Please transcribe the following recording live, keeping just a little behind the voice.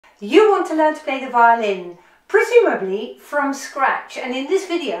You want to learn to play the violin, presumably from scratch, and in this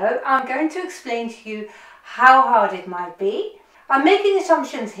video I'm going to explain to you how hard it might be. I'm making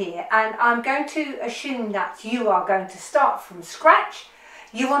assumptions here and I'm going to assume that you are going to start from scratch.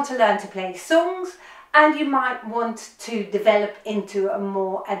 You want to learn to play songs and you might want to develop into a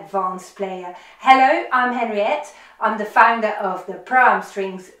more advanced player. Hello, I'm Henriette. I'm the founder of the Pro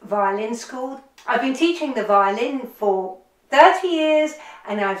Strings Violin School. I've been teaching the violin for 30 years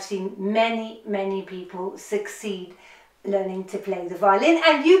and I've seen many people succeed learning to play the violin,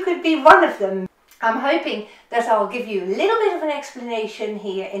 and you could be one of them. I'm hoping that I'll give you a little bit of an explanation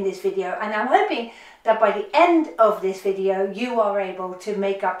here in this video, and I'm hoping that by the end of this video you are able to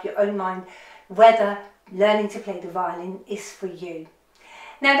make up your own mind whether learning to play the violin is for you.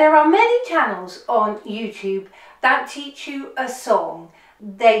 Now, there are many channels on YouTube that teach you a song.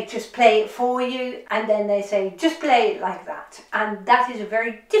 They just play it for you and then they say just play it like that, and that is a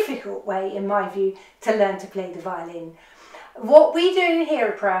very difficult way, in my view, to learn to play the violin. What we do here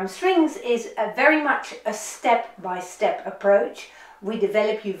at Pro Strings is very much a step-by-step approach. We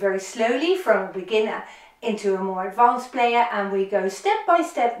develop you very slowly from a beginner into a more advanced player, and we go step by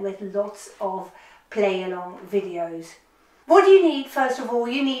step with lots of play-along videos. What do you need? First of all,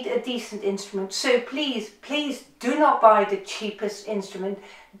 you need a decent instrument. So please do not buy the cheapest instrument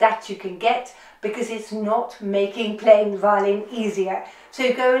that you can get, because it's not making playing the violin easier.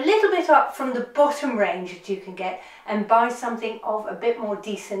 So go a little bit up from the bottom range that you can get and buy something of a bit more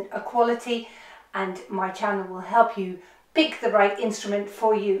decent a quality, and my channel will help you pick the right instrument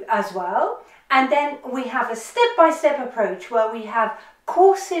for you as well. And then we have a step-by-step approach where we have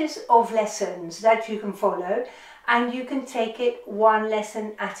courses of lessons that you can follow, and you can take it one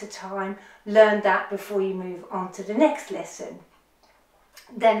lesson at a time. Learn that before you move on to the next lesson.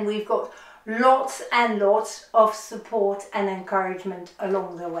 Then we've got lots and lots of support and encouragement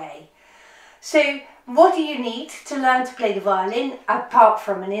along the way. So what do you need to learn to play the violin, apart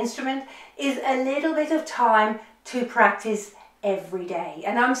from an instrument, is a little bit of time to practice every day.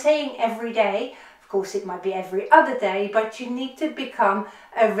 And I'm saying every day. Of course, it might be every other day, but you need to become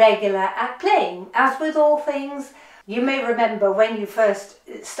a regular at playing. As with all things, you may remember when you first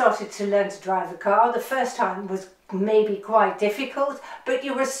started to learn to drive a car, the first time was maybe quite difficult, but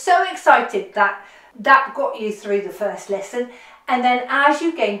you were so excited that got you through the first lesson. And then as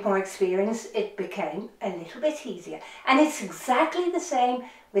you gained more experience, it became a little bit easier. And it's exactly the same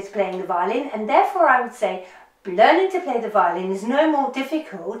with playing the violin. And therefore I would say learning to play the violin is no more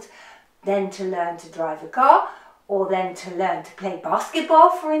difficult than to learn to drive a car, or then to learn to play basketball,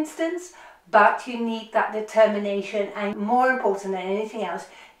 for instance. But you need that determination, and more important than anything else,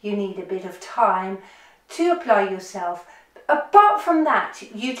 you need a bit of time to apply yourself. Apart from that,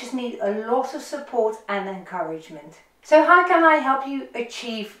 you just need a lot of support and encouragement. So how can I help you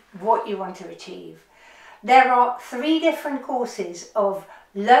achieve what you want to achieve? There are 3 different courses of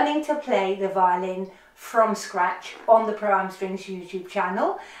learning to play the violin from scratch on the Pro Strings YouTube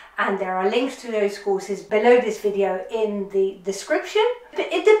channel, and there are links to those courses below this video in the description.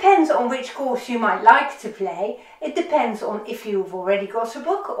 It depends on which course you might like to play. It depends on if you've already got a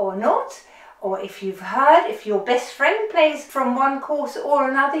book or not, or if you've heard, if your best friend plays from one course or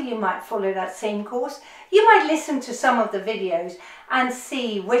another, you might follow that same course. You might listen to some of the videos and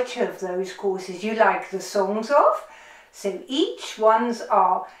see which of those courses you like the songs of. So each ones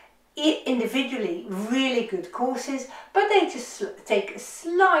are individually really good courses, but they just take a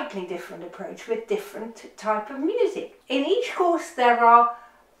slightly different approach with different type of music. In each course there are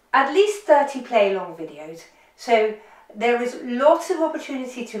at least 30 play-along videos, so there is lots of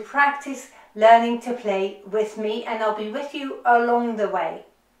opportunity to practice learning to play with me, and I'll be with you along the way.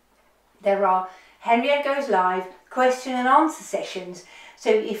 There are Henriette Goes Live question and answer sessions, so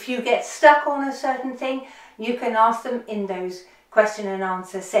if you get stuck on a certain thing, you can ask them in those question and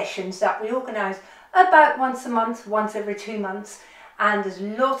answer sessions that we organise about once a month, once every 2 months, and there's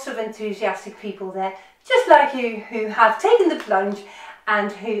lots of enthusiastic people there just like you who have taken the plunge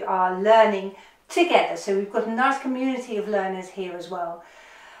and who are learning together. So we've got a nice community of learners here as well.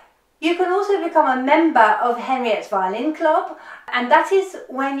 You can also become a member of Henriette's Violin Club, and that is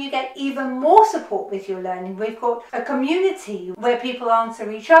when you get even more support with your learning. We've got a community where people answer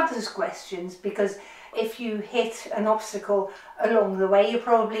each other's questions, because if you hit an obstacle along the way, you're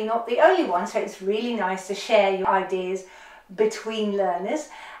probably not the only one, so it's really nice to share your ideas between learners.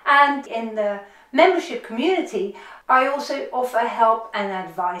 And in the membership community, I also offer help and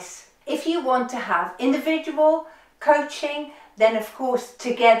advice. If you want to have individual coaching, then of course,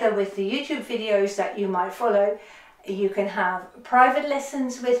 together with the YouTube videos that you might follow, You can have private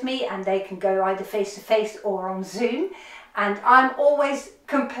lessons with me and they can go either face-to-face or on Zoom. And I'm always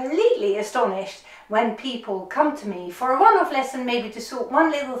completely astonished when people come to me for a one-off lesson, maybe to sort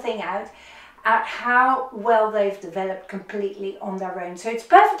one little thing out, at how well they've developed completely on their own. So it's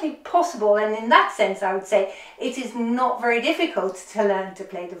perfectly possible, and in that sense I would say it is not very difficult to learn to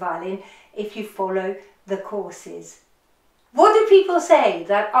play the violin if you follow the courses. What do people say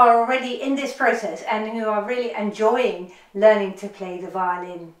that are already in this process and who are really enjoying learning to play the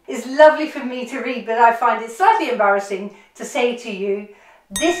violin? It's lovely for me to read, but I find it slightly embarrassing to say to you,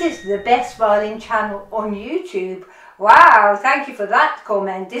 this is the best violin channel on YouTube. Wow, thank you for that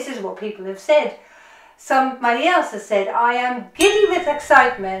comment. This is what people have said. Somebody else has said, I am giddy with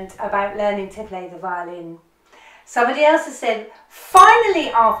excitement about learning to play the violin. Somebody else has said,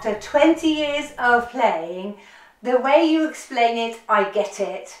 finally after 20 years of playing, the way you explain it, I get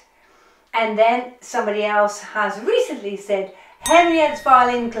it. And then somebody else has recently said, Henriette's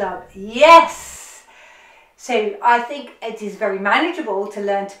Violin Club, yes! So I think it is very manageable to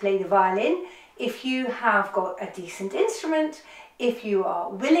learn to play the violin if you have got a decent instrument, if you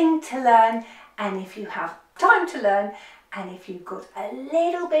are willing to learn, and if you have time to learn, and if you've got a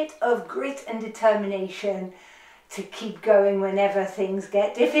little bit of grit and determination to keep going whenever things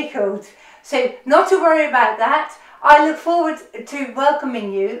get difficult. So not to worry about that. I look forward to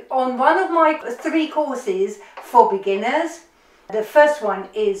welcoming you on one of my 3 courses for beginners. The first one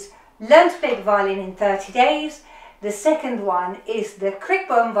is Learn to play the violin in 30 days. The second one is the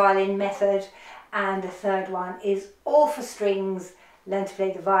Crickbone violin method. And the third one is All for Strings, Learn to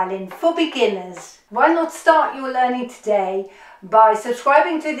play the violin for beginners. Why not start your learning today by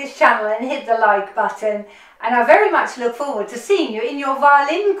subscribing to this channel and hit the like button. And I very much look forward to seeing you in your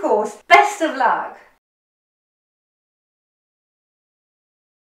violin course. Best of luck!